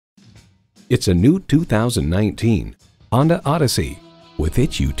It's a new 2019 Honda Odyssey. With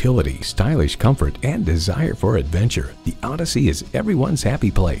its utility, stylish comfort, and desire for adventure, the Odyssey is everyone's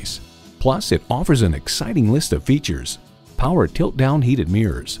happy place. Plus, it offers an exciting list of features: power tilt-down heated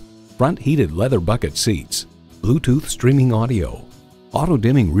mirrors, front heated leather bucket seats, Bluetooth streaming audio,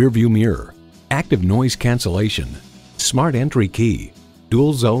 auto-dimming rearview mirror, active noise cancellation, smart entry key,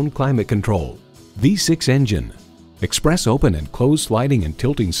 dual zone climate control, V6 engine, express open and closed sliding and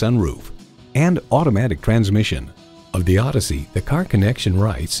tilting sunroof, and automatic transmission. Of the Odyssey, the Car Connection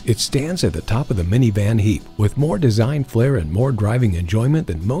writes, it stands at the top of the minivan heap with more design flair and more driving enjoyment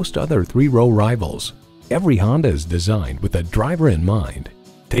than most other three-row rivals. Every Honda is designed with the driver in mind.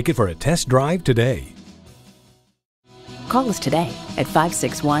 Take it for a test drive today. Call us today at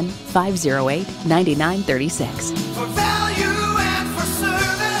 561-508-9936.